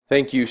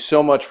Thank you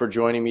so much for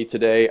joining me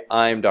today.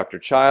 I'm Dr.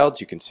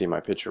 Childs. You can see my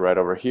picture right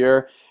over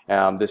here.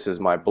 This is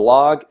my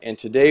blog, and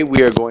today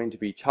we are going to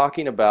be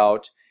talking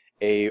about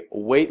a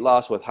weight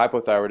loss with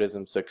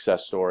hypothyroidism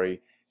success story.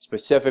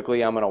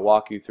 Specifically, I'm going to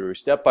walk you through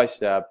step by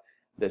step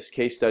this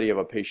case study of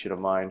a patient of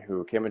mine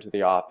who came into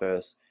the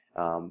office,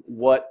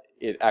 what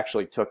it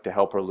actually took to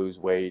help her lose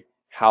weight,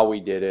 how we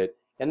did it,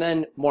 and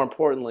then more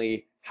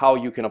importantly, how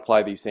you can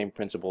apply these same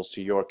principles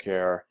to your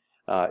care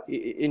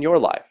in your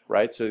life,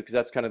 right? So, because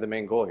that's kind of the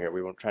main goal here.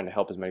 We want trying to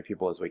help as many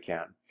people as we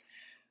can.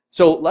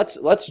 So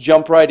let's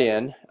jump right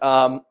in.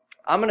 I'm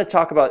going to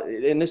talk about,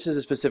 and this is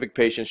a specific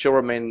patient. She'll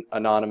remain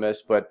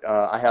anonymous, but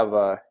I have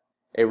a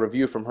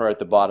review from her at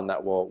the bottom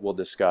that we'll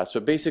discuss.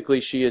 But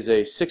basically, she is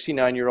a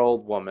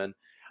 69-year-old woman,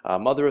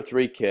 mother of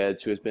 3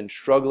 kids, who has been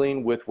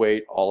struggling with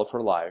weight all of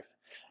her life,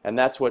 and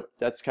that's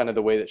kind of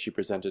the way that she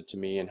presented to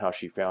me and how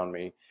she found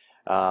me.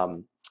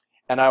 And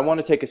I want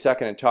to take a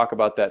second and talk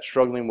about that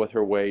struggling with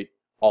her weight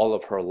all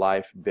of her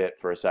life bit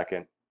for a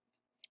second.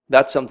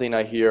 That's something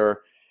I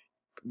hear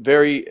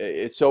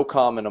it's so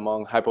common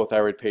among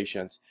hypothyroid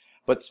patients,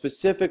 but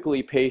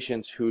specifically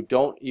patients who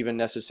don't even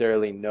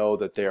necessarily know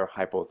that they are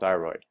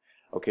hypothyroid.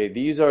 Okay,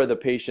 these are the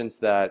patients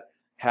that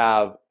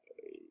have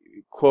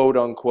quote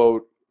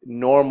unquote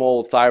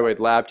normal thyroid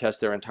lab tests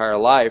their entire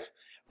life,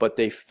 but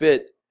they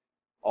fit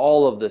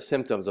all of the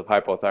symptoms of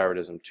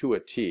hypothyroidism to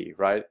a T,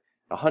 right?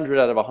 100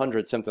 out of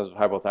 100 symptoms of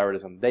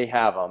hypothyroidism, they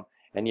have them,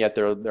 and yet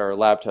their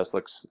lab test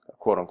looks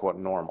quote-unquote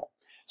normal.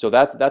 So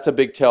that's a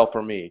big tell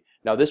for me.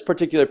 Now, this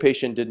particular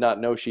patient did not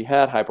know she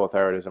had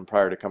hypothyroidism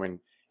prior to coming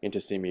in to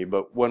see me,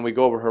 but when we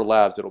go over her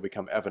labs, it'll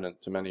become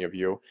evident to many of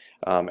you,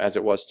 as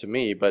it was to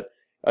me, but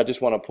I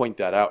just want to point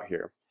that out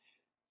here.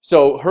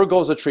 So her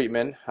goals of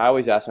treatment, I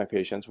always ask my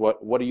patients,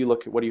 what are you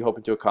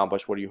hoping to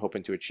accomplish? What are you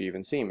hoping to achieve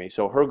in seeing me?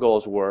 So her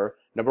goals were,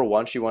 number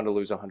one, she wanted to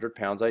lose 100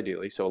 pounds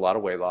ideally, so a lot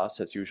of weight loss.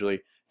 That's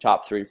usually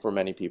top 3 for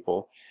many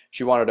people.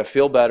 She wanted to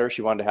feel better.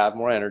 She wanted to have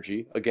more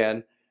energy.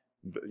 Again,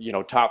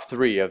 top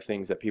 3 of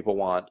things that people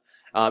want.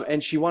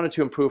 And she wanted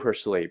to improve her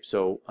sleep.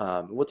 So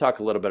we'll talk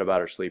a little bit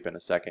about her sleep in a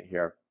second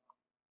here.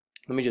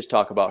 Let me just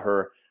talk about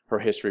her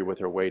history with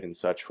her weight and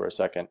such for a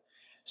second.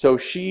 So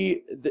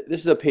this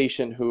is a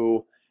patient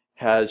who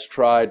has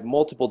tried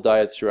multiple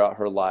diets throughout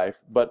her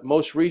life, but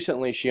most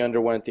recently she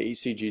underwent the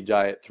HCG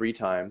diet 3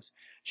 times.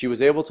 She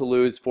was able to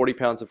lose 40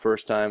 pounds the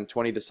first time,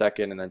 20 the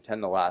second, and then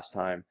 10 the last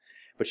time.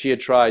 But she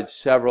had tried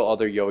several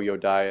other yo-yo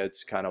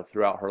diets kind of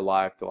throughout her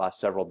life, the last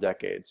several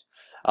decades.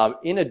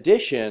 In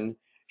addition,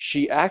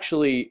 she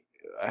actually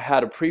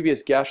had a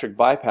previous gastric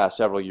bypass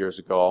several years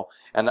ago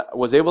and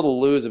was able to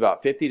lose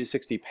about 50 to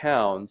 60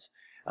 pounds,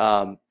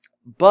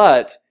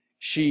 but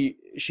she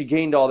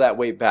gained all that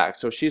weight back.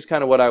 So she's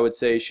kind of what I would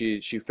say she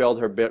failed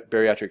her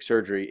bariatric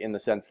surgery in the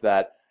sense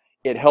that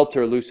it helped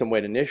her lose some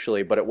weight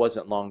initially, but it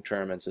wasn't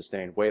long-term and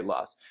sustained weight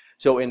loss.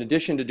 So in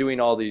addition to doing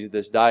all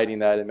this dieting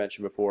that I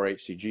mentioned before,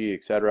 HCG,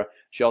 etc.,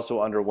 she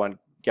also underwent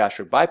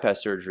gastric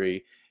bypass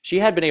surgery. She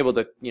had been able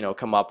to,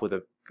 come up with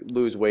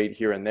lose weight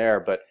here and there,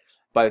 but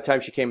by the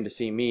time she came to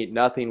see me,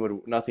 nothing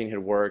had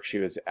worked. She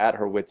was at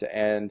her wit's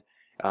end.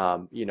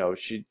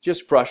 She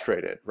just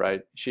frustrated,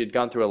 right? She had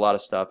gone through a lot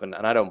of stuff, and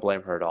I don't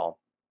blame her at all.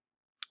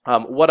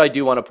 What I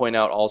do want to point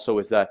out also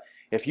is that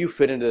if you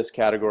fit into this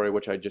category,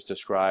 which I just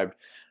described,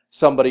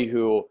 somebody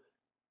who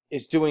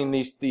is doing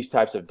these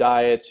types of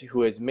diets,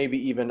 who has maybe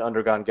even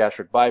undergone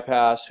gastric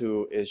bypass,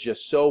 who is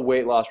just so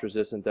weight loss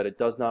resistant that it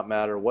does not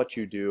matter what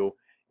you do,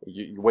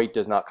 your weight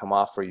does not come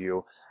off for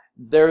you.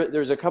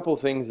 There's a couple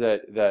of things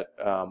that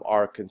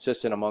are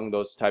consistent among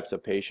those types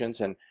of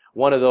patients, and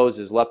one of those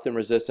is leptin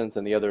resistance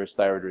and the other is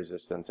thyroid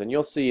resistance. And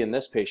you'll see in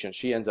this patient,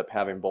 she ends up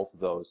having both of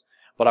those.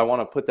 But I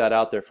want to put that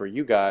out there for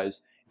you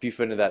guys. If you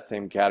fit into that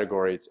same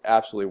category, it's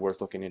absolutely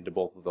worth looking into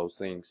both of those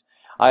things.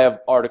 I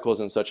have articles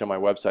and such on my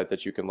website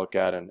that you can look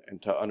at and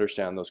to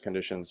understand those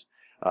conditions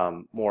a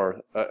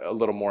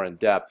little more in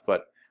depth,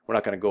 but we're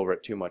not going to go over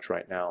it too much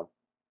right now.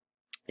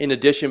 In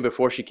addition,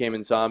 before she came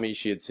and saw me,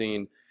 she had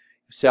seen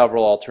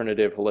several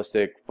alternative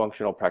holistic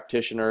functional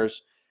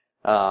practitioners,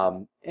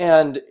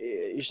 and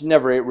she's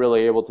never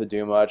really able to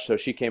do much, so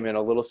she came in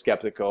a little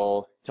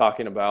skeptical,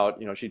 talking about,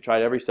 she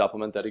tried every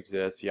supplement that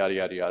exists, yada,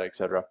 yada, yada,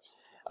 etc.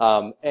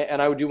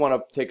 And I do want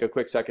to take a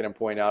quick second and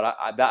point out,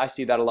 I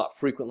see that a lot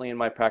frequently in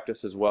my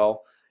practice as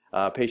well.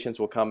 Patients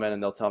will come in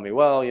and they'll tell me,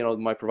 well,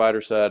 my provider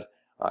said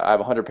I have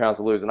 100 pounds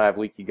to lose and I have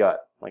leaky gut.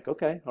 I'm like,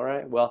 okay, all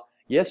right, well,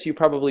 yes, you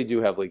probably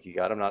do have leaky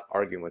gut. I'm not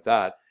arguing with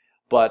that,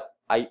 but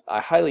I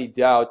highly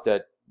doubt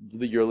that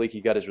your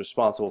leaky gut is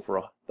responsible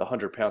for the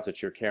 100 pounds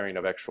that you're carrying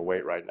of extra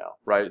weight right now,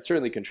 right? It's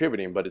certainly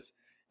contributing, but it's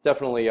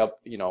definitely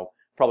up,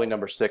 probably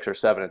number 6 or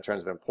 7 in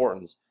terms of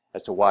importance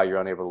as to why you're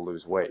unable to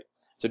lose weight.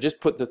 So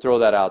just throw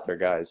that out there,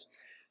 guys.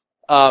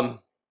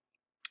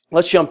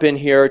 Let's jump in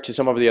here to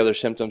some of the other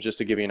symptoms just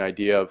to give you an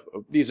idea of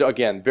these. Are,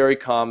 again, very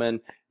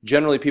common.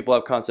 Generally, people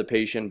have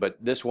constipation, but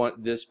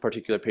this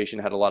particular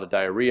patient had a lot of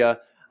diarrhea.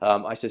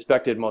 I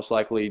suspected most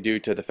likely due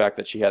to the fact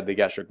that she had the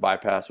gastric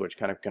bypass, which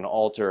kind of can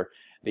alter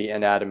the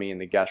anatomy in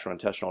the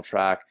gastrointestinal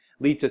tract.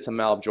 lead to some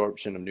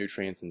malabsorption of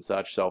nutrients and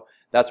such. So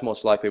that's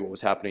most likely what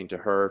was happening to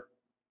her.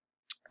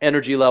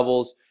 Energy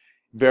levels,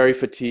 very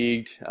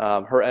fatigued.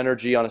 Her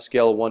energy on a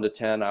scale of 1 to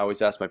 10, I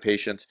always ask my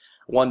patients,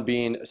 1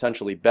 being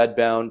essentially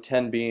bedbound,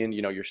 10 being,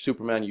 you're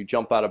Superman, you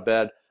jump out of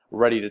bed,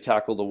 ready to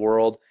tackle the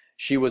world.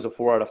 She was a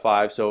 4 out of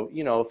 5, so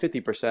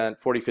 50%,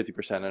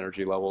 40-50%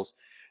 energy levels.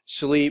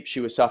 Sleep, she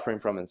was suffering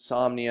from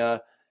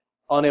insomnia,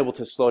 unable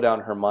to slow down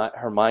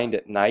her mind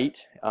at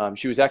night.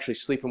 She was actually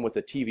sleeping with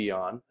the TV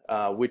on,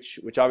 which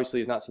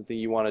obviously is not something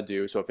you want to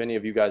do. So if any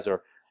of you guys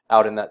are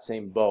out in that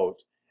same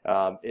boat,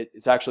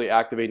 it's actually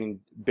activating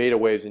beta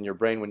waves in your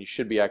brain when you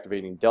should be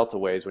activating delta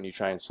waves when you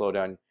try and slow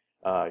down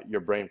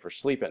your brain for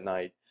sleep at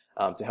night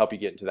to help you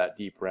get into that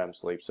deep REM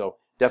sleep. So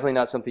definitely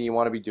not something you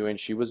want to be doing.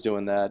 She was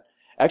doing that.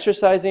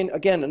 Exercising,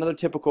 again, another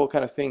typical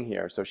kind of thing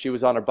here. So she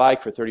was on her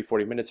bike for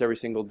 30-40 minutes every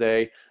single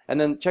day. And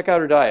then check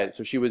out her diet.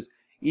 So she was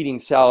eating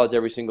salads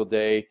every single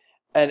day.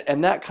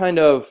 And that kind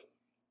of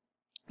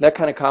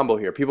combo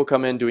here. People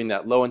come in doing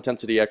that low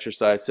intensity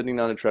exercise, sitting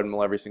on a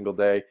treadmill every single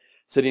day,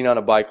 sitting on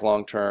a bike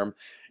long term,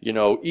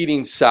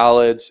 eating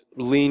salads,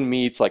 lean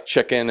meats like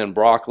chicken and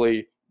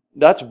broccoli.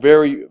 That's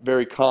very,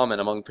 very common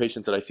among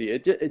patients that I see.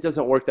 It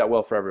doesn't work that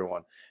well for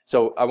everyone.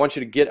 So I want you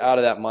to get out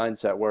of that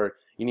mindset where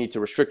you need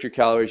to restrict your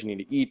calories. You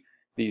need to eat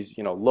these,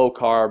 low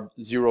carb,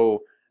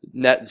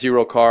 net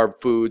zero carb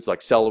foods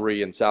like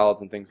celery and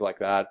salads and things like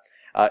that.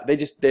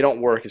 They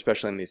don't work,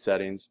 especially in these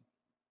settings.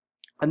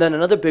 And then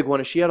another big one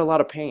is she had a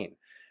lot of pain.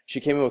 She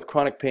came in with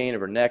chronic pain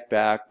of her neck,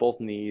 back, both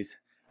knees.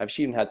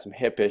 She even had some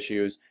hip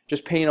issues,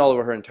 just pain all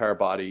over her entire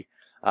body.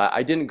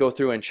 I didn't go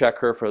through and check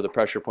her for the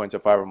pressure points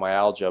of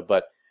fibromyalgia,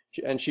 but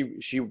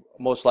she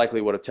most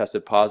likely would have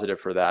tested positive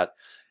for that.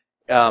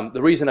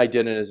 The reason I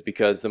didn't is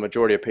because the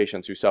majority of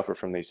patients who suffer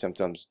from these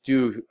symptoms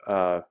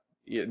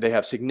they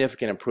have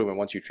significant improvement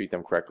once you treat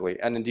them correctly.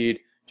 And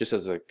indeed, just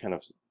as a kind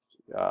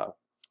of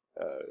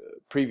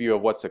preview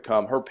of what's to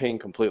come, her pain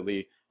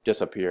completely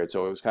disappeared.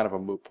 So it was kind of a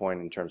moot point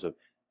in terms of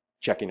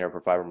checking her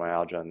for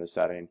fibromyalgia in this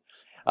setting.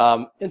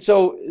 And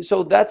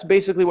so that's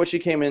basically what she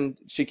came in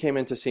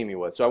to see me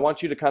with. So I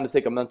want you to kind of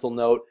take a mental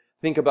note,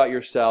 think about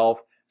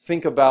yourself,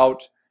 think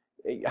about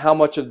how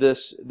much of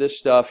this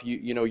stuff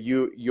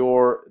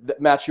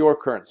match your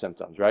current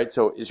symptoms, right?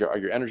 So are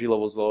your energy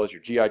levels low? Is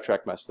your GI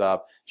tract messed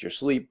up? Is your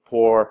sleep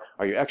poor?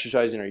 Are you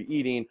exercising? Are you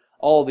eating?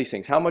 All of these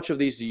things. How much of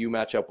these do you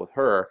match up with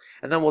her?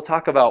 And then we'll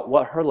talk about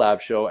what her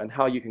labs show and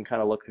how you can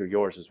kind of look through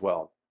yours as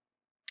well.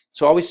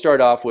 So I always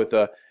start off with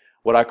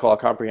what I call a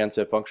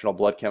comprehensive functional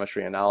blood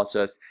chemistry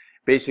analysis.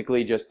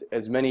 Basically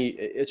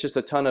it's just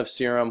a ton of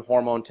serum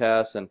hormone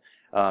tests, and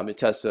it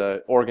tests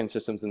organ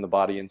systems in the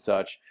body and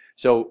such.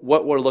 So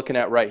what we're looking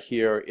at right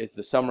here is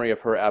the summary of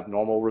her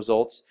abnormal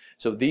results.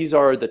 So these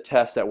are the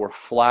tests that were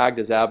flagged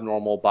as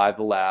abnormal by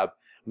the lab,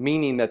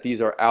 meaning that these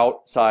are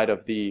outside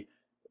of the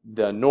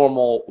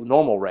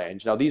normal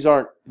range. Now these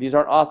aren't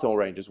optimal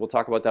ranges. We'll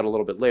talk about that a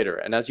little bit later.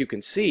 And as you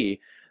can see,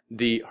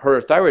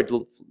 her thyroid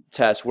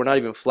tests were not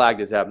even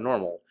flagged as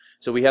abnormal.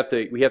 So we have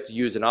to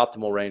use an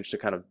optimal range to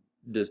kind of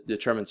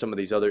determine some of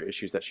these other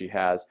issues that she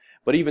has.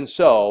 But even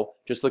so,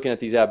 just looking at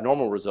these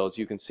abnormal results,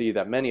 you can see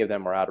that many of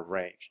them are out of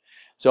range.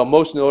 So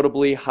most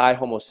notably, high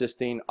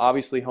homocysteine.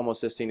 Obviously,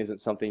 homocysteine isn't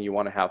something you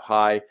want to have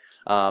high.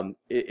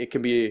 It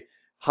can be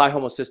high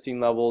homocysteine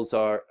levels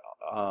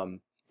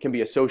can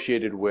be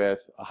associated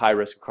with a high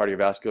risk of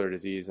cardiovascular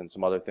disease and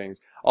some other things.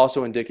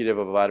 Also indicative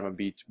of a vitamin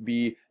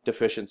B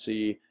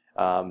deficiency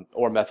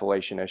or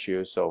methylation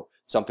issues. So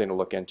something to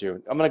look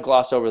into. I'm going to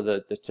gloss over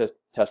the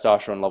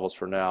testosterone levels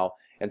for now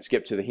and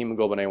skip to the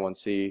hemoglobin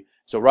A1C.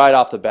 So right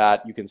off the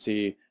bat, you can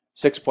see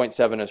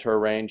 6.7 is her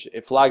range.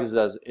 It flags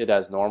it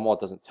as normal. It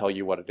doesn't tell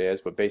you what it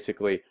is, but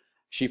basically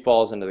she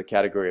falls into the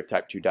category of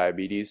type 2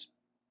 diabetes.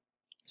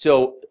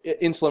 So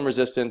insulin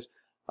resistance,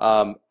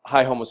 high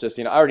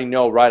homocysteine. I already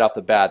know right off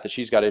the bat that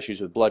she's got issues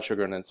with blood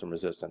sugar and insulin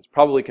resistance,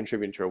 probably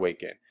contributing to her weight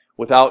gain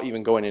without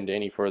even going into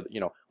any further,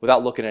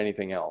 without looking at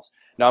anything else.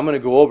 Now I'm going to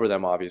go over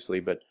them obviously,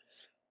 but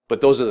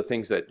those are the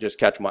things that just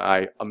catch my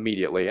eye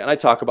immediately. And I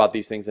talk about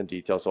these things in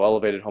detail. So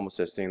elevated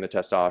homocysteine, the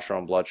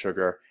testosterone, blood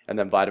sugar, and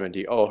then vitamin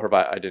D. Oh,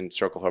 I didn't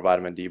circle her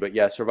vitamin D, but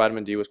yes, her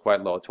vitamin D was quite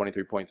low,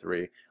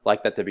 23.3.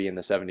 Like that to be in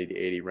the 70 to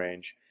 80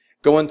 range.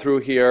 Going through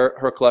here,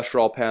 her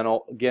cholesterol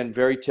panel, again,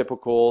 very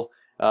typical.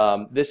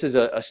 This is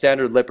a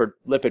standard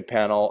lipid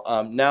panel.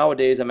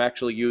 Nowadays, I'm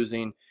actually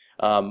using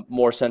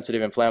more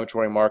sensitive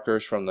inflammatory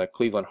markers from the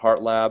Cleveland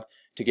Heart Lab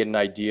to get an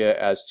idea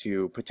as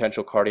to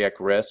potential cardiac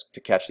risk to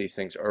catch these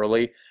things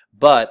early.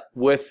 But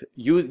with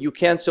you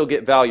can still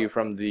get value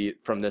from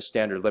this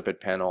standard lipid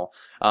panel.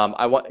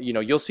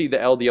 You'll see the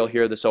LDL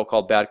here, the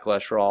so-called bad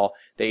cholesterol,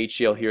 the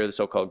HDL here, the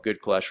so-called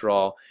good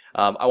cholesterol.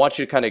 I want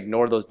you to kind of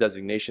ignore those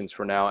designations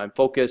for now and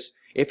focus.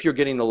 If you're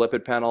getting the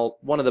lipid panel,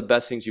 one of the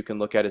best things you can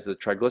look at is the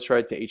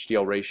triglyceride to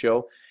HDL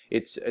ratio.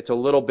 It's a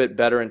little bit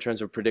better in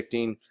terms of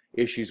predicting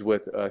issues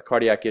with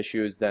cardiac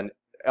issues than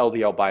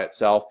LDL by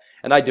itself,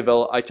 and I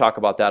talk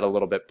about that a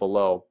little bit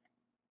below.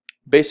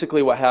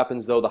 Basically what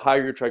happens though, the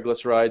higher your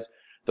triglycerides,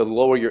 the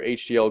lower your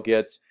HDL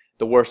gets,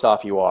 the worse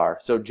off you are.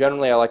 So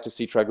generally I like to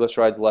see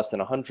triglycerides less than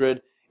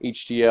 100,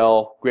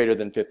 HDL greater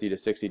than 50 to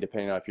 60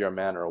 depending on if you're a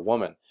man or a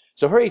woman.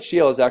 So her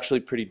HDL is actually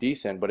pretty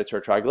decent, but it's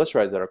her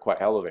triglycerides that are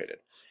quite elevated.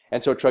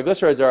 And so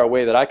triglycerides are a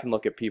way that I can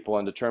look at people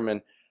and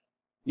determine,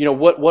 you know,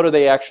 what are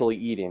they actually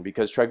eating,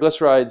 because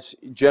triglycerides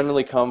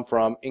generally come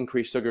from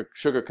increased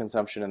sugar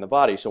consumption in the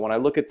body. So when I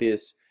look at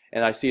this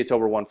and I see it's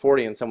over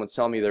 140 and someone's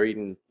telling me they're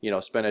eating, you know,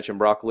 spinach and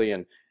broccoli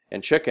and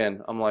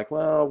chicken, I'm like,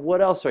 well,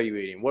 what else are you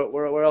eating?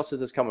 Where else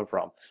is this coming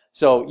from?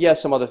 So yes,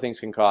 some other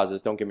things can cause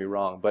this, don't get me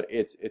wrong, but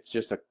it's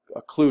just a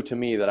clue to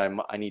me that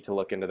I need to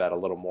look into that a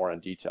little more in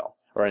detail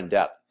or in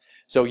depth.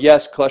 So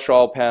yes,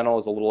 cholesterol panel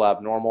is a little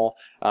abnormal.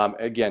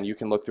 Again, you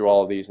can look through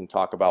all of these and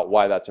talk about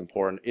why that's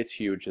important. It's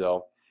huge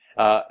though.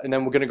 And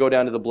then we're going to go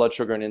down to the blood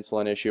sugar and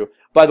insulin issue.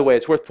 By the way,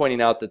 it's worth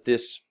pointing out that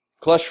this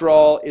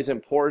cholesterol is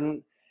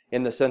important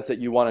in the sense that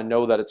you want to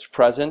know that it's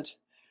present,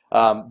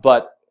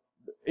 but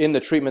in the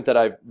treatment that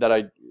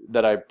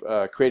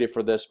I've created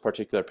for this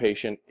particular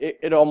patient,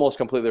 it almost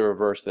completely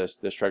reversed this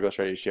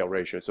triglyceride HDL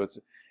ratio. So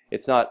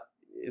it's not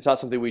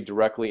something we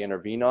directly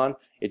intervene on.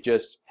 It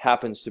just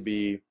happens to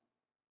be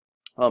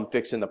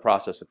fixed in the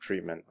process of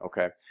treatment.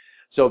 Okay,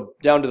 so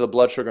down to the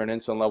blood sugar and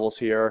insulin levels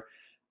here.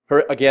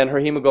 Her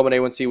hemoglobin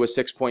A1C was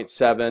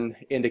 6.7,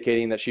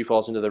 indicating that she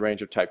falls into the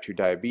range of type 2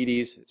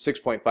 diabetes,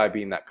 6.5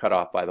 being that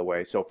cutoff, by the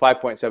way. So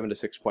 5.7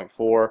 to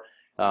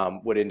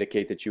 6.4 would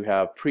indicate that you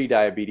have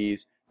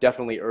pre-diabetes,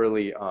 definitely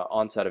early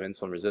onset of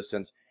insulin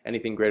resistance.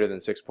 Anything greater than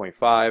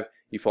 6.5,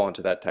 you fall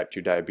into that type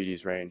 2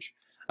 diabetes range.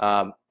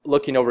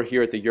 Looking over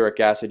here at the uric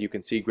acid, you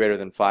can see greater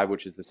than 5,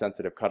 which is the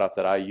sensitive cutoff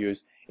that I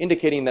use,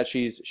 indicating that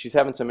she's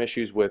having some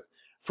issues with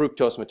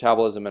fructose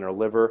metabolism in her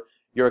liver.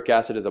 Uric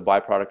acid is a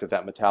byproduct of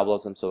that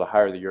metabolism, so the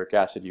higher the uric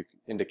acid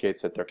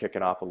indicates that they're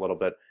kicking off a little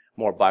bit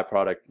more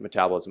byproduct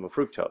metabolism of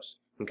fructose.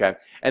 Okay,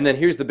 and then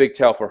here's the big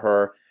tell for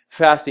her.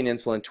 Fasting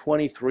insulin,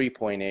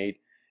 23.8,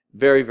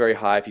 very, very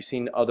high. If you've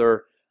seen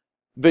other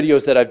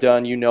videos that I've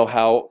done, you know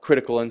how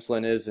critical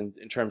insulin is in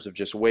terms of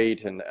just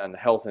weight and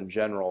health in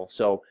general.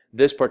 So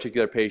this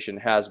particular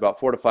patient has about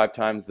 4 to 5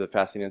 times the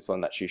fasting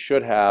insulin that she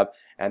should have,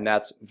 and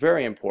that's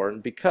very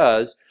important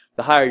because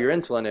the higher your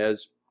insulin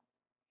is,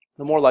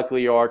 the more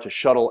likely you are to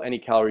shuttle any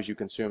calories you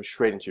consume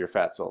straight into your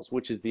fat cells,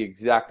 which is the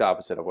exact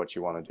opposite of what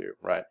you want to do,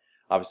 right?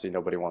 Obviously,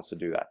 nobody wants to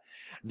do that.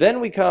 Then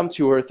we come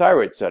to her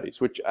thyroid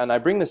studies, and I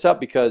bring this up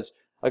because,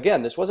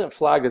 again, this wasn't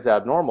flagged as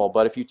abnormal,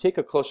 but if you take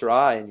a closer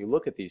eye and you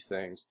look at these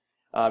things,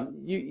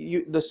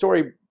 the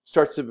story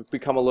starts to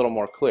become a little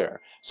more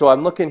clear. So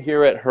I'm looking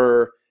here at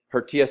her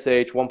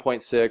TSH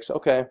 1.6.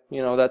 Okay,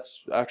 you know,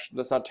 that's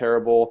not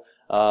terrible.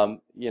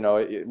 You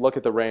know, look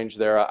at the range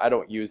there. I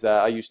don't use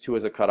that. I use 2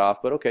 as a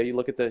cutoff, but okay, you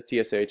look at the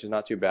TSH, it's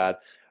not too bad.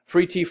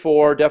 Free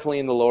T4, definitely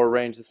in the lower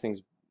range. This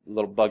thing's a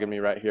little bugging me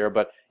right here,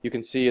 but you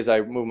can see as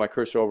I move my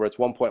cursor over, it's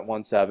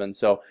 1.17.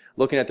 So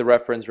looking at the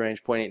reference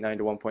range, 0.89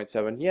 to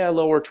 1.7, yeah,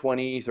 lower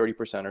 20,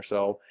 30% or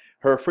so.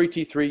 Her free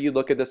T3, you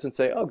look at this and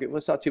say, oh, well,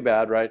 it's not too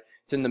bad, right?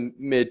 It's in the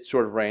mid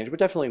sort of range, but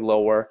definitely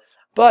lower.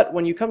 But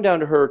when you come down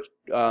to her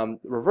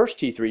reverse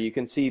T3, you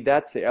can see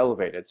that's the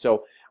elevated.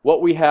 So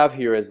what we have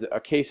here is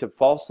a case of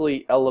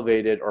falsely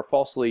elevated or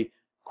falsely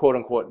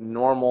quote-unquote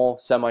normal,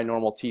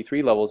 semi-normal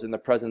T3 levels in the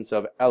presence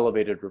of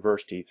elevated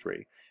reverse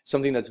T3.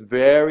 Something that's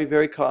very,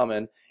 very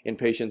common in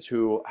patients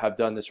who have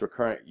done this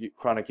recurrent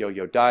chronic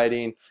yo-yo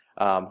dieting,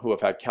 who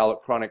have had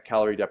chronic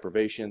calorie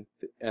deprivation,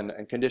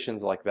 and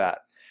conditions like that.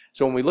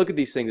 So when we look at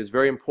these things, it's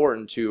very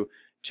important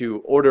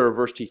to order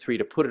reverse T3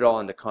 to put it all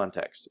into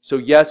context. So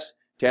yes,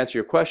 to answer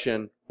your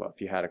question, well,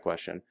 if you had a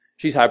question,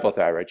 she's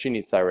hypothyroid. She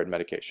needs thyroid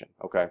medication,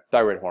 okay?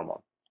 Thyroid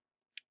hormone.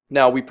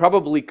 Now, we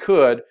probably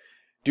could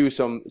do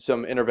some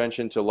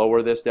intervention to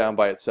lower this down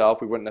by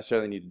itself. We wouldn't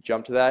necessarily need to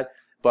jump to that.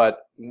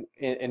 But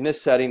in this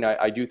setting,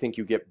 I do think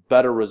you get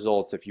better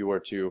results if you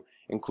were to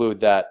include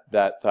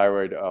that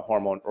thyroid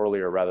hormone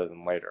earlier rather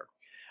than later.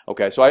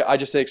 Okay, so I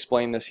just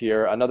explained this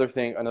here.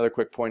 Another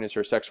quick point is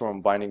her sex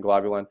hormone binding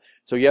globulin.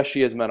 So yes,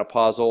 she is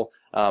menopausal,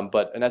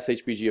 but an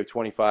SHBG of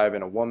 25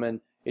 in a woman,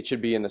 it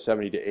should be in the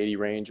 70 to 80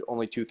 range.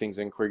 Only 2 things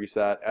increase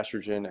that,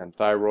 estrogen and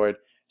thyroid.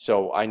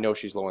 So I know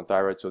she's low in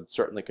thyroid, so it's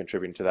certainly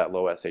contributing to that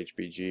low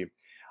SHBG.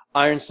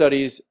 Iron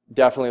studies,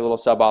 definitely a little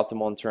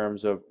suboptimal in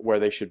terms of where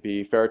they should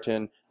be.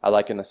 Ferritin, I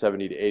like in the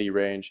 70 to 80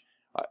 range.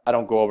 I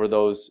don't go over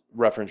those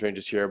reference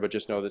ranges here, but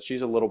just know that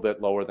she's a little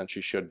bit lower than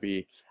she should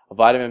be.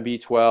 Vitamin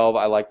B12,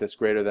 I like this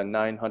greater than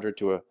 900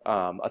 to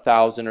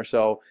 1,000 or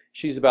so.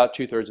 She's about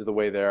 2/3 of the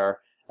way there.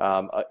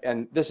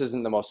 And this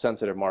isn't the most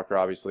sensitive marker,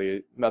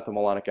 obviously.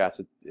 Methylmalonic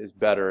acid is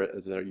better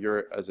as a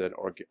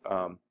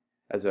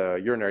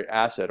urinary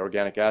acid,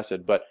 organic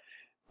acid, but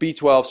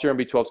B12, serum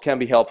B12s can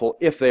be helpful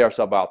if they are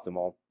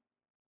suboptimal.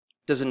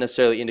 Doesn't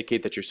necessarily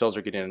indicate that your cells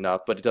are getting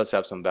enough, but it does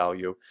have some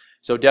value.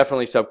 So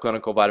definitely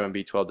subclinical vitamin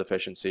B12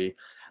 deficiency.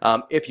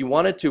 If you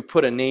wanted to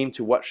put a name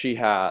to what she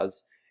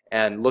has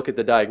and look at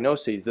the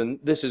diagnoses, then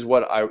this is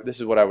what I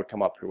would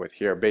come up with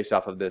here based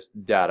off of this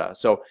data.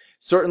 So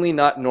certainly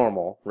not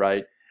normal,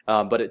 right?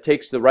 But it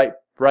takes the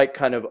right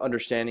kind of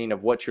understanding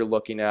of what you're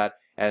looking at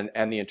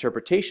and the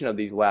interpretation of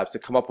these labs to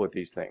come up with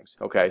these things.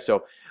 Okay,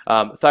 so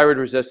thyroid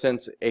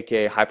resistance,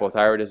 aka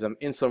hypothyroidism,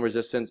 insulin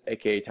resistance,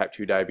 aka type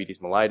 2 diabetes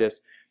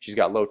mellitus. She's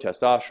got low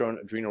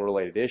testosterone,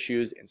 adrenal-related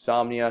issues,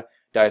 insomnia,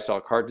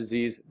 diastolic heart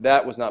disease.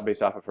 That was not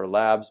based off of her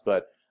labs,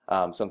 but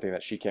something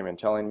that she came in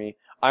telling me.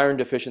 Iron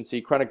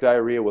deficiency, chronic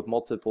diarrhea with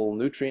multiple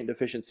nutrient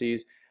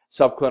deficiencies,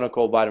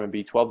 subclinical vitamin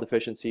B12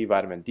 deficiency,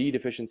 vitamin D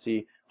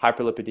deficiency,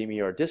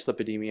 hyperlipidemia or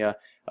dyslipidemia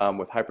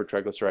with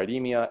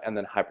hypertriglyceridemia, and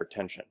then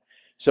hypertension,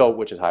 so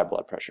which is high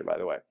blood pressure, by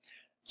the way.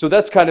 So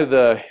that's kind of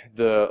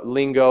the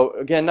lingo.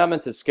 Again, not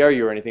meant to scare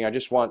you or anything. I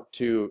just want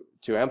to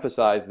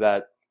emphasize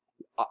that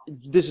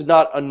this is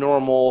not a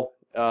normal,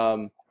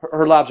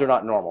 her labs are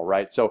not normal,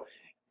 right? So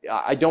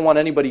I don't want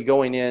anybody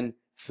going in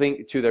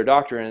to their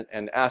doctor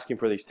and asking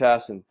for these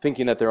tests and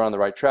thinking that they're on the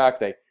right track.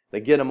 They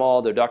get them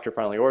all, their doctor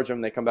finally orders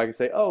them, they come back and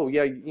say, oh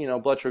yeah, you know,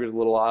 blood sugar's a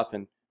little off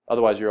and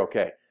otherwise you're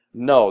okay.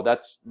 No,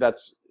 that's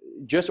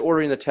just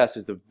ordering the test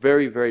is the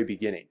very, very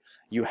beginning.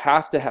 You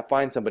have to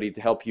find somebody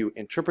to help you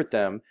interpret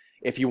them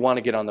if you want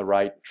to get on the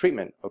right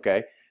treatment,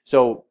 okay?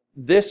 So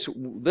this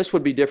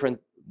would be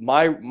different.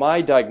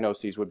 My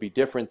diagnoses would be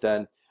different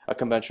than a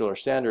conventional or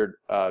standard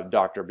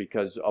doctor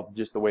because of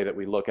just the way that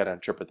we look at and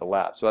interpret the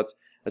lab. So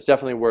that's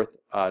definitely worth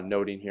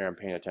noting here and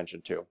paying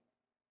attention to.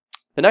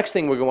 The next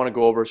thing we're going to want to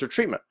go over is her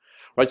treatment,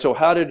 right? So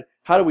how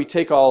do we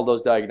take all of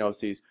those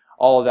diagnoses,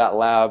 all of that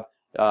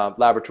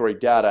laboratory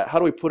data, how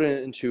do we put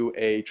it into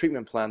a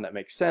treatment plan that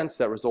makes sense,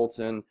 that results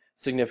in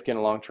significant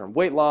long-term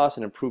weight loss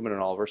and improvement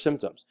in all of our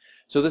symptoms?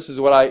 So this is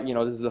what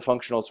this is the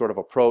functional sort of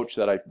approach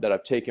that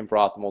I've taken for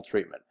optimal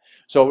treatment.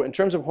 So in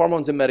terms of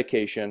hormones and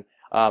medication,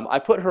 I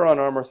put her on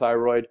Armour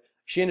Thyroid.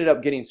 She ended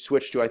up getting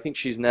switched to, I think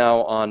she's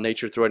now on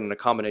Nature Thyroid in a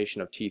combination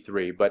of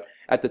T3, but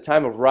at the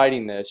time of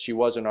writing this, she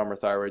was on Armour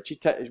Thyroid.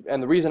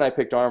 And the reason I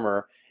picked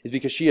Armour is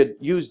because she had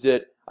used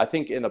it, I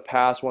think, in the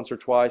past once or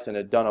twice and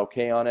had done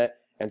okay on it.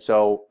 And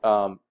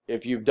so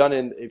if you've done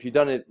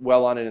it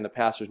well on it in the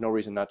past, there's no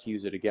reason not to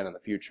use it again in the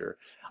future.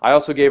 I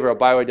also gave her a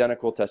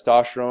bioidentical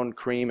testosterone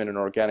cream and an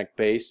organic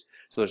base,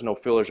 so there's no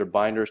fillers or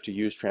binders to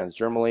use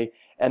transdermally.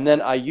 And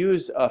then I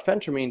use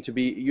phentermine to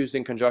be used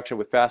in conjunction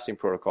with fasting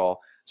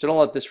protocol. So don't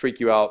let this freak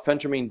you out.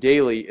 Phentermine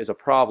daily is a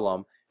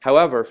problem.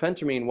 However,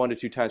 phentermine 1 to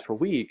 2 times per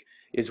week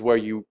is where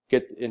you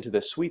get into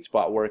the sweet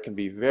spot where it can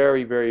be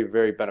very, very,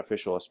 very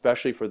beneficial,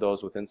 especially for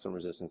those with insulin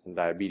resistance and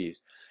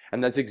diabetes.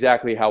 And that's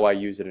exactly how I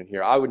use it in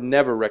here. I would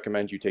never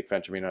recommend you take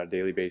phentermine on a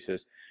daily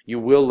basis. You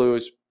will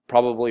lose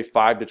probably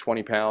 5 to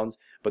 20 pounds,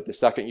 but the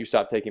second you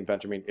stop taking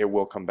phentermine, it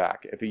will come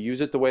back. If you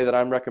use it the way that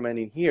I'm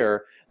recommending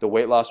here, the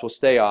weight loss will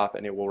stay off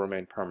and it will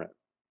remain permanent.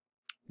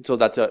 So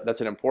that's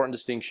an important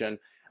distinction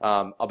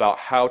about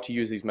how to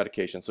use these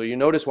medications. So you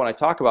notice when I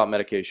talk about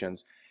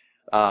medications,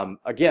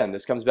 again,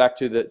 this comes back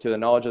to the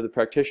knowledge of the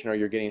practitioner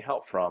you're getting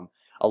help from.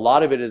 A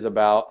lot of it is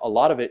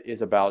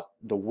about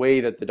the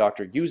way that the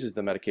doctor uses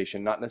the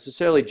medication, not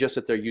necessarily just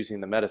that they're using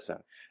the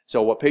medicine.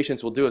 So what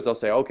patients will do is they'll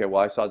say, okay,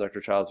 well, I saw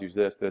Dr. Childs use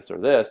this, this, or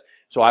this,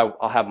 so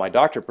I'll have my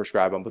doctor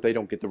prescribe them, but they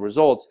don't get the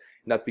results,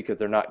 and that's because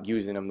they're not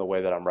using them the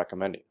way that I'm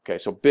recommending. Okay,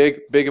 so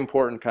big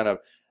important kind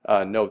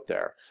of note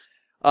there.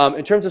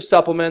 In terms of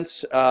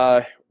supplements,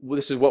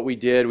 this is what we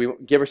did. We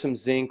gave her some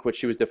zinc, which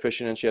she was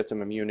deficient in. She had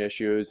some immune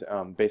issues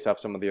based off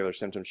some of the other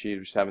symptoms. She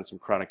was having some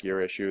chronic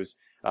ear issues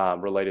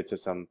related to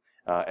some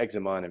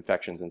eczema and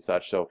infections and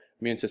such. So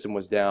immune system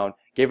was down.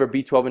 Gave her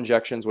B12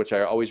 injections, which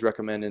I always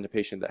recommend in a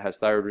patient that has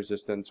thyroid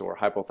resistance or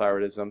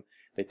hypothyroidism.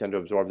 They tend to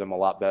absorb them a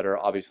lot better,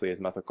 obviously,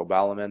 as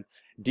methylcobalamin.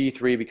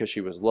 D3 because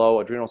she was low.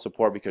 Adrenal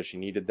support because she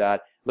needed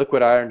that.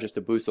 Liquid iron just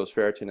to boost those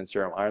ferritin and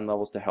serum iron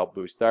levels to help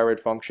boost thyroid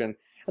function.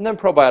 And then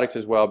probiotics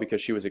as well because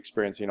she was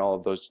experiencing all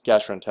of those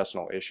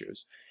gastrointestinal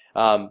issues.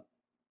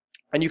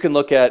 And you can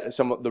look at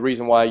the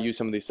reason why I use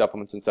some of these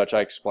supplements and such.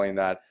 I explained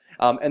that.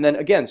 And then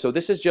again, so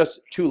this is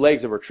just 2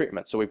 legs of her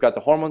treatment. So we've got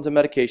the hormones and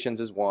medications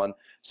as one,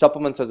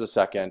 supplements as a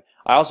second.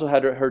 I also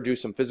had her do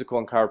some physical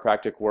and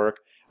chiropractic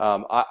work.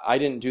 I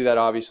didn't do that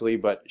obviously,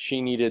 but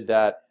she needed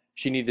that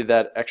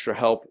extra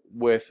help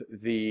with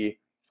the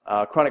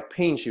chronic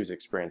pain she was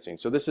experiencing.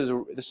 So this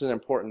is an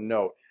important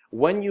note.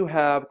 When you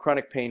have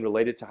chronic pain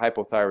related to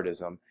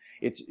hypothyroidism,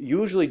 it's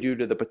usually due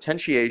to the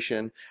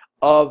potentiation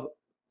of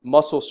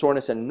muscle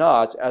soreness and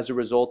knots as a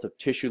result of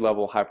tissue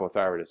level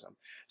hypothyroidism.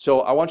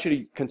 So I want you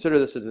to consider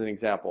this as an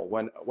example.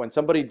 When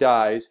somebody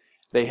dies,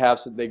 they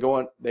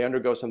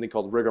undergo something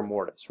called rigor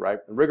mortis, right?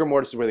 And rigor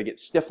mortis is where they get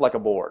stiff like a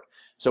board.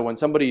 So when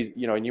somebody's,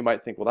 and you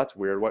might think, well, that's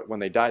weird. When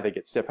they die, they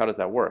get stiff. How does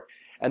that work?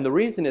 And the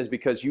reason is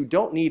because you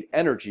don't need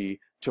energy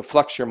to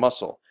flex your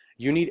muscle.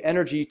 You need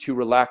energy to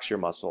relax your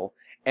muscle.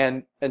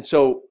 And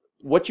so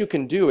what you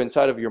can do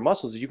inside of your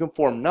muscles is you can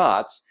form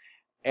knots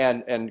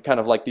and kind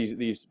of like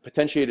these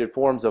potentiated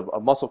forms of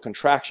muscle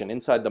contraction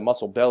inside the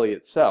muscle belly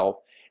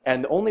itself.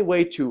 And the only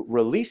way to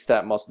release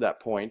that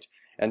point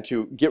and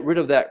to get rid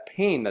of that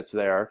pain that's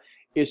there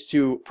is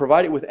to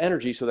provide it with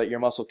energy so that your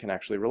muscle can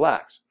actually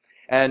relax.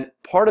 And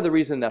part of the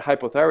reason that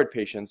hypothyroid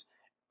patients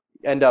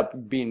end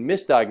up being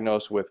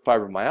misdiagnosed with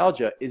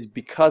fibromyalgia is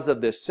because of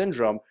this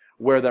syndrome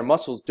where their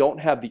muscles don't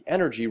have the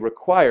energy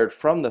required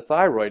from the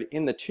thyroid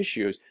in the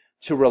tissues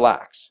to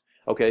relax.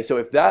 Okay,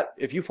 so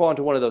if you fall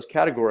into one of those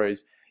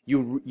categories,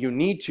 you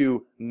need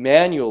to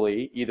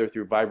manually, either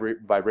through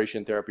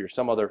vibration therapy or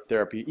some other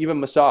therapy, even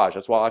massage.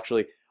 That's why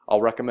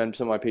I'll recommend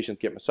some of my patients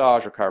get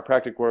massage or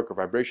chiropractic work or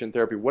vibration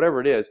therapy, whatever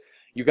it is.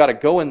 You got to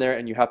go in there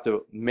and you have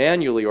to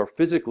manually or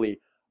physically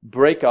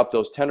break up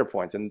those tender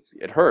points. And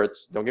it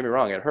hurts, don't get me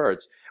wrong, it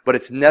hurts, but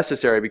it's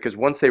necessary because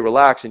once they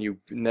relax and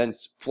then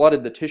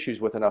flooded the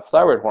tissues with enough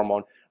thyroid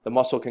hormone, the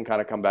muscle can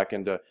kind of come back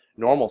into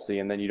normalcy,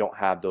 and then you don't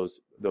have those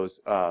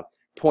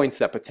points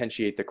that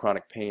potentiate the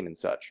chronic pain and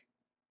such.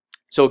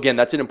 So again,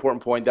 that's an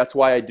important point. That's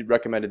why I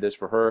recommended this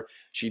for her.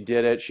 She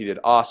did it. She did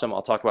awesome.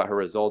 I'll talk about her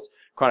results.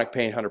 Chronic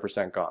pain,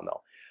 100% gone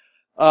though.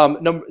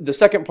 The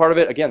second part of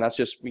it, again, that's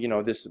just,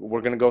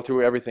 we're going to go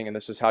through everything, and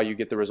this is how you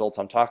get the results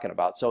I'm talking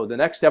about. So the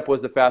next step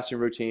was the fasting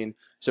routine.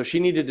 So she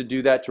needed to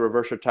do that to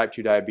reverse her type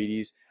 2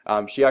 diabetes.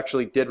 She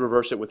actually did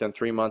reverse it within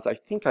 3 months. I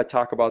think I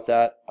talk about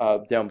that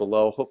down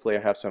below. Hopefully I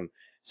have some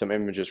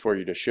images for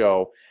you to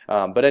show.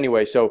 But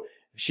anyway, so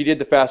she did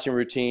the fasting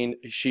routine.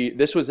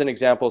 This was an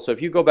example. So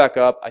if you go back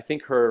up, I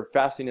think her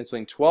fasting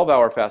insulin,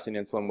 12-hour fasting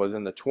insulin, was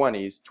in the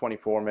 20s,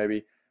 24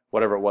 maybe,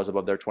 whatever it was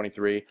above there,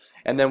 23.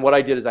 And then what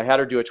I did is I had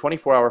her do a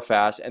 24-hour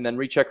fast and then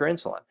recheck her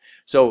insulin.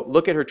 So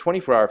look at her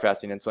 24-hour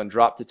fasting insulin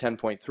drop to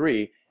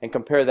 10.3 and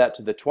compare that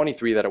to the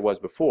 23 that it was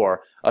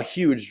before, a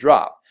huge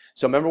drop.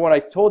 So remember when I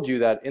told you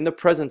that in the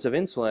presence of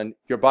insulin,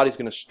 your body's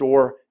going to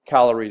store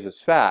calories as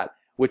fat,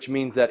 which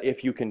means that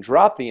if you can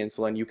drop the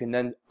insulin, you can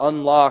then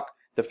unlock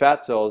the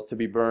fat cells to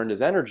be burned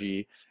as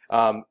energy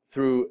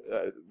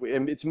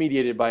it's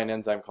mediated by an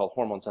enzyme called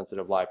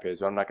hormone-sensitive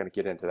lipase. I'm not going to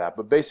get into that.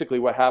 But basically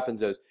what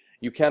happens is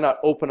you cannot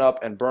open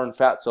up and burn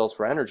fat cells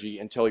for energy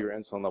until your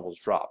insulin levels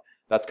drop.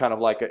 That's kind of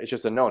like, it's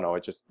just a no-no.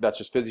 That's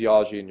just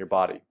physiology in your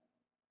body.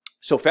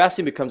 So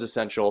fasting becomes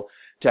essential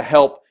to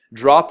help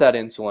drop that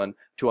insulin,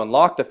 to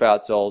unlock the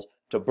fat cells,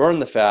 to burn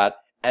the fat,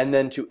 and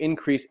then to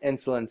increase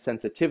insulin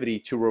sensitivity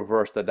to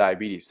reverse the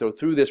diabetes. So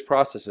through this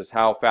process is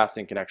how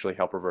fasting can actually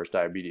help reverse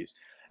diabetes.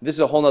 This is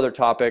a whole other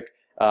topic,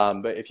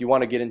 but if you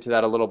want to get into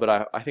that a little bit,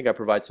 I think I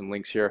provide some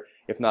links here.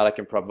 If not, I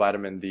can provide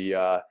them in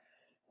the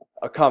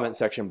a comment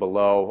section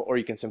below, or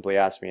you can simply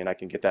ask me and I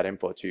can get that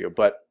info to you.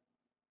 But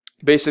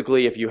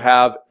basically, if you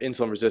have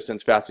insulin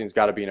resistance, fasting's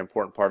got to be an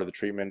important part of the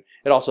treatment.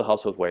 It also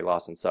helps with weight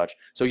loss and such.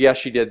 So yes,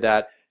 she did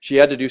that. She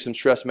had to do some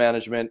stress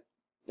management.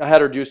 I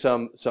had her do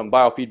some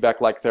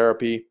biofeedback-like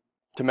therapy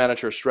to manage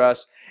her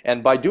stress,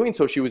 and by doing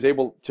so, she was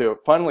able to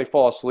finally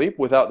fall asleep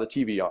without the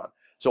TV on.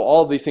 So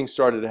all of these things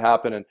started to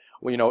happen, and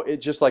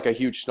it's just like a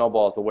huge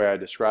snowball is the way I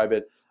describe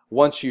it.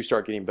 Once you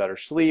start getting better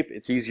sleep,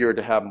 it's easier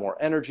to have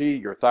more energy.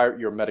 Your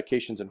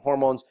medications and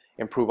hormones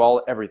improve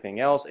everything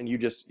else, and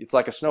it's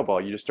like a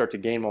snowball. You just start to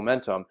gain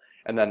momentum,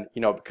 and then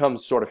it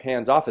becomes sort of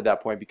hands off at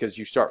that point because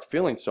you start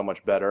feeling so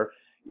much better.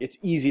 It's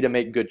easy to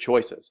make good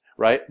choices,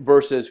 right?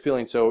 Versus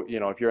feeling so,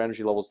 if your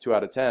energy level is 2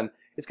 out of 10,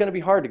 it's going to be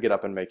hard to get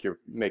up and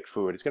make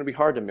food. It's going to be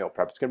hard to meal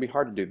prep. It's going to be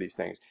hard to do these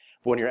things.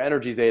 But when your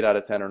energy is 8 out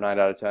of 10 or 9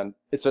 out of 10,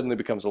 it suddenly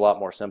becomes a lot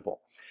more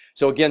simple.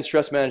 So again,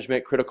 stress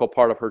management, critical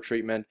part of her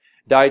treatment.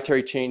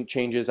 Dietary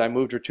changes. I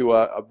moved her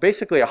to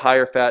basically a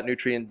higher fat,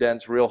 nutrient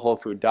dense, real whole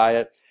food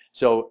diet.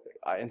 So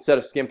instead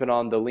of skimping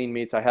on the lean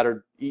meats, I had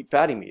her eat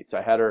fatty meats.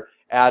 I had her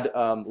add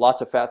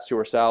lots of fats to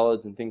her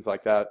salads and things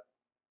like that.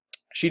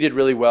 She did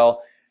really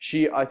well.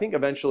 I think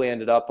eventually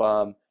ended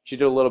up, she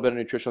did a little bit of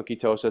nutritional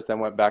ketosis, then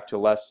went back to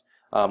less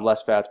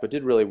fats, but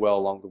did really well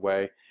along the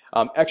way.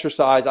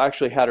 Exercise, I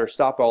actually had her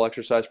stop all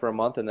exercise for a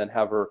month and then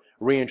have her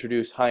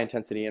reintroduce high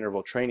intensity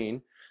interval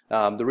training.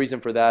 The reason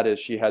for that is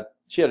she had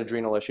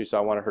adrenal issues, so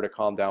I wanted her to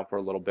calm down for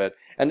a little bit.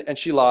 And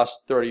she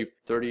lost 25,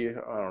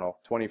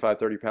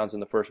 30 pounds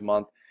in the first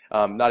month,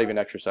 not even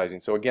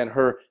exercising. So again,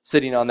 her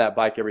sitting on that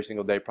bike every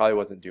single day probably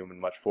wasn't doing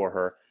much for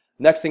her.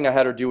 Next thing I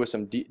had her do was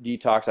some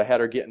detox. I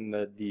had her get in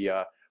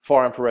the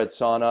far infrared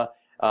sauna,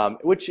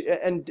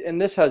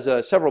 and this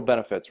has several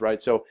benefits,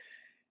 right? So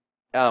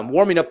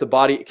warming up the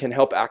body can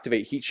help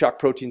activate heat shock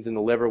proteins in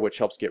the liver, which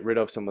helps get rid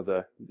of some of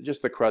the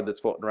crud that's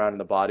floating around in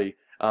the body.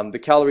 The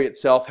calorie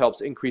itself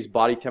helps increase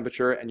body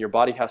temperature, and your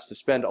body has to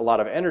spend a lot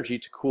of energy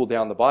to cool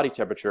down the body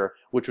temperature,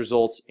 which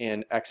results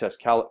in excess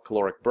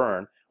caloric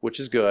burn, which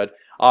is good.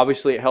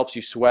 Obviously, it helps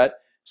you sweat.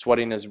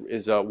 Sweating is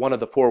one of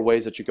the 4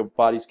 ways that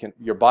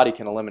your body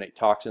can eliminate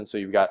toxins. So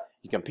you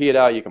can pee it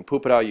out, you can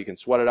poop it out, you can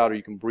sweat it out, or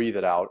you can breathe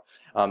it out.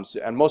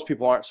 And most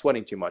people aren't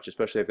sweating too much,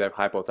 especially if they have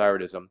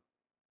hypothyroidism.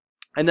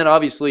 And then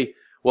obviously,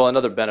 well,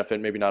 another benefit,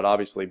 maybe not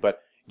obviously,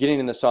 but getting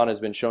in the sauna has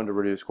been shown to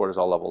reduce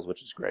cortisol levels,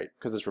 which is great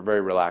because it's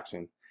very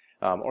relaxing,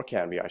 or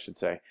can be, I should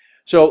say.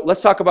 So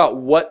let's talk about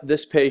what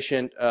this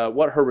patient,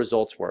 what her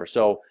results were.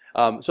 So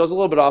I was a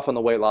little bit off on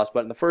the weight loss, but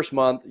in the first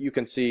month, you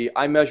can see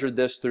I measured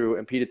this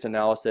through impedance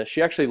analysis.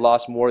 She actually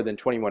lost more than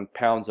 21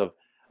 pounds of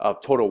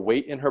total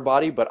weight in her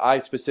body, but I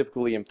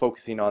specifically am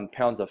focusing on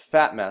pounds of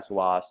fat mass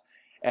loss,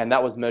 and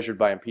that was measured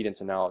by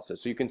impedance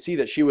analysis. So you can see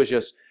that she was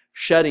just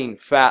shedding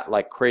fat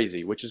like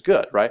crazy, which is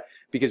good, right?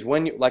 Because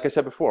when you, like I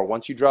said before,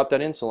 once you drop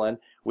that insulin,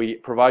 we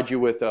provide you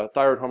with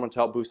thyroid hormone to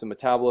help boost the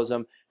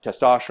metabolism,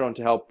 testosterone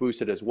to help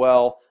boost it as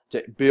well,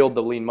 to build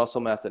the lean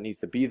muscle mass that needs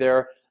to be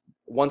there.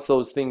 Once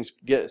those things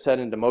get set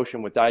into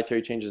motion with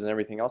dietary changes and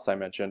everything else I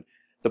mentioned,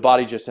 the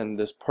body just in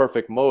this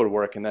perfect mode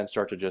where it can then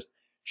start to just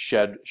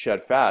shed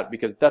fat,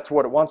 because that's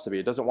what it wants to be.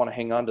 It doesn't want to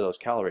hang on to those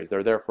calories.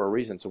 They're there for a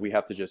reason. So we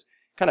have to just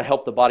kind of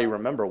help the body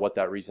remember what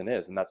that reason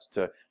is, and that's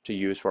to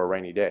use for a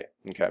rainy day.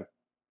 Okay.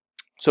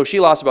 So she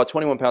lost about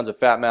 21 pounds of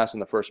fat mass in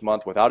the first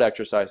month without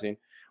exercising,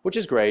 which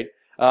is great.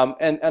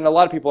 And a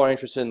lot of people are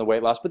interested in the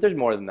weight loss, but there's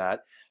more than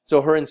that.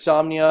 So her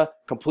insomnia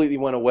completely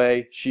went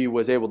away. She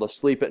was able to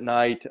sleep at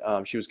night.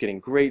 She was getting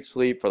great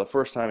sleep for the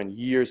first time in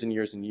years and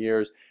years and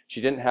years. She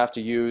didn't have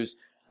to use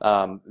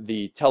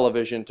the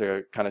television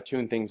to kind of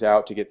tune things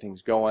out to get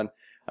things going.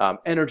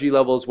 Energy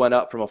levels went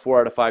up from a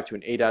 4 out of 5 to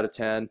an 8 out of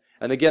 10.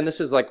 And again,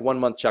 this is like 1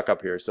 month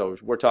checkup here. So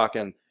we're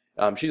talking,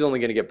 she's only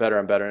going to get better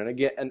and better. And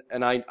again,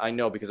 and I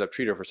know because I've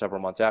treated her for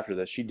several months after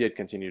this, she did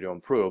continue to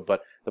improve.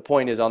 But the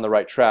point is, on the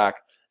right track.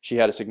 She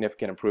had a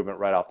significant improvement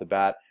right off the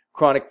bat.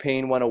 Chronic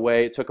pain went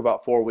away. It took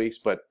about 4 weeks,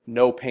 but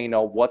no pain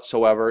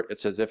whatsoever.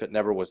 It's as if it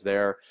never was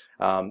there.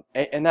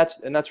 And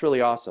that's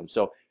really awesome.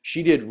 So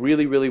she did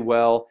really, really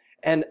well.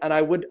 And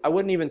I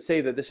wouldn't even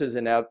say that this is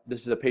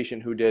a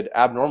patient who did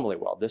abnormally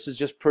well. This is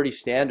just pretty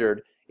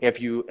standard if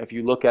you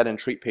look at and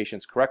treat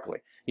patients correctly.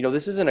 You know,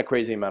 this isn't a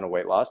crazy amount of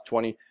weight loss,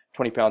 20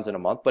 pounds in a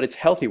month, but it's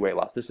healthy weight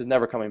loss. This is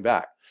never coming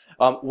back.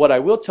 What I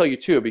will tell you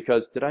too,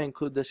 because did I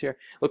include this here?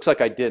 Looks like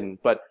I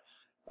didn't, but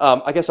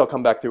I guess I'll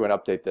come back through and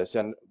update this.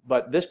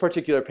 But this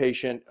particular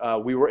patient,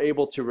 we were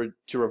able to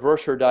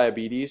reverse her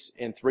diabetes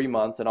in 3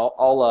 months, and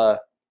I'll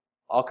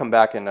come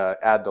back and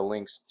add the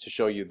links to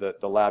show you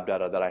the lab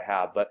data that I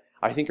have. But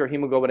I think her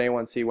hemoglobin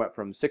A1C went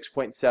from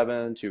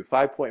 6.7 to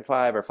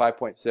 5.5 or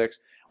 5.6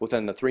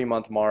 within the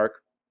 3-month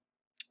mark,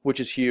 which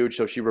is huge.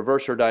 So she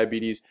reversed her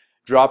diabetes,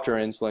 dropped her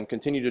insulin,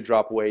 continued to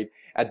drop weight.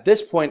 At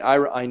this point,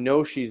 I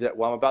know she's at,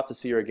 well, I'm about to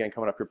see her again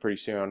coming up here pretty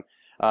soon.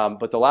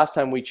 But the last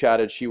time we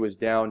chatted, she was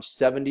down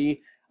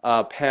 70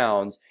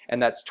 pounds,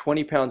 and that's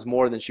 20 pounds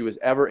more than she was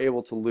ever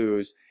able to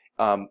lose.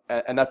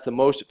 And that's the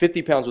most,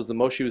 50 pounds was the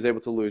most she was able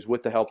to lose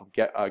with the help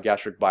of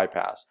gastric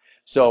bypass.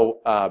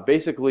 So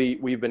basically,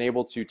 we've been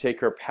able to take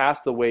her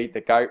past the weight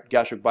that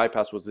gastric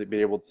bypass was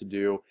able to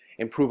do,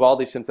 improve all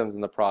these symptoms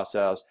in the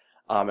process,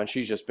 and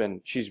she's just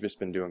been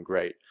doing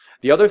great.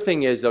 The other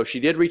thing is, though, she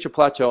did reach a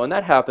plateau, and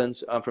that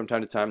happens from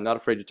time to time. I'm not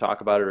afraid to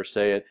talk about it or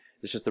say it.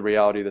 It's just the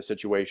reality of the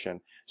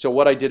situation. So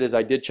what I did is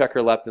I did check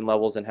her leptin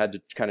levels and had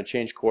to kind of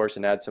change course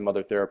and add some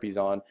other therapies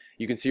on.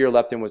 You can see her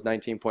leptin was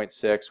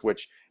 19.6,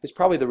 which is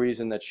probably the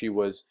reason that she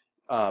was,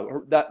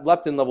 that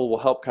leptin level will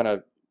help kind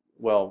of,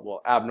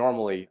 well,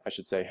 abnormally, I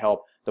should say,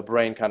 help the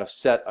brain kind of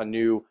set a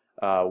new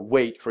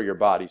weight for your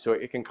body. So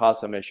it can cause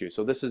some issues.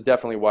 So this is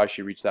definitely why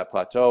she reached that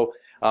plateau.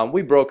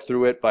 We broke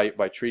through it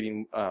by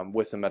treating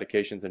with some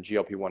medications and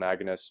GLP-1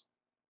 agonists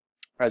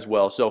as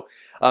well. So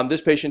this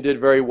patient did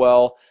very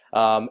well,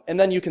 and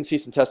then you can see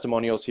some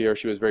testimonials here.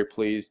 She was very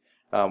pleased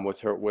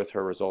with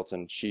her results,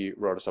 and she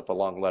wrote us up a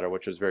long letter,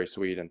 which was very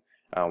sweet, and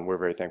we're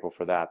very thankful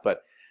for that.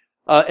 But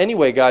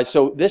anyway, guys,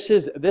 so this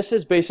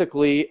is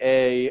basically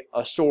a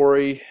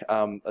story,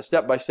 a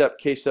step-by-step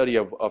case study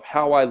of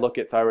how I look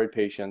at thyroid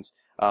patients,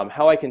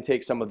 how I can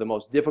take some of the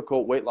most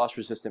difficult weight loss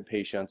resistant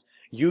patients,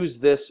 use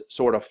this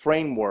sort of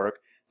framework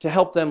to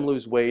help them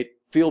lose weight,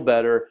 feel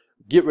better,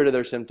 get rid of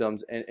their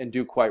symptoms, and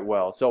do quite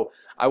well. So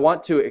I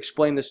want to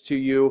explain this to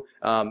you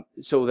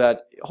so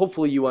that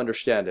hopefully you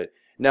understand it.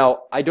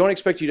 Now, I don't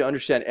expect you to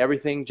understand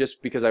everything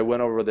just because I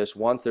went over this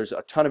once. There's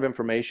a ton of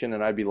information,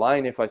 and I'd be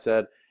lying if I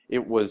said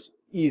it was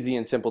easy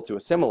and simple to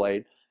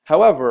assimilate.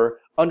 However,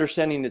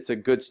 understanding it's a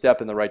good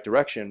step in the right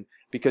direction,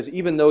 because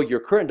even though your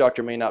current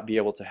doctor may not be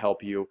able to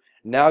help you,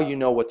 now you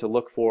know what to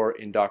look for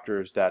in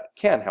doctors that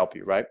can help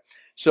you, right?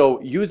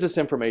 So use this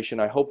information.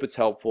 I hope it's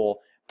helpful.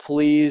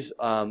 Please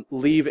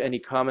leave any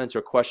comments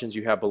or questions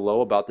you have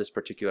below about this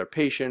particular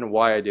patient,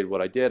 why I did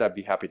what I did. I'd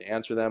be happy to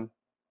answer them.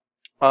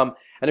 And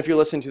if you're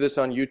listening to this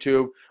on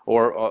YouTube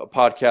or a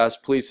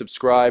podcast, please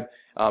subscribe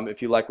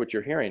if you like what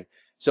you're hearing.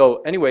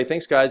 So anyway,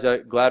 thanks guys.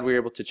 Glad we were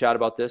able to chat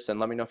about this, and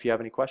let me know if you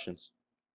have any questions.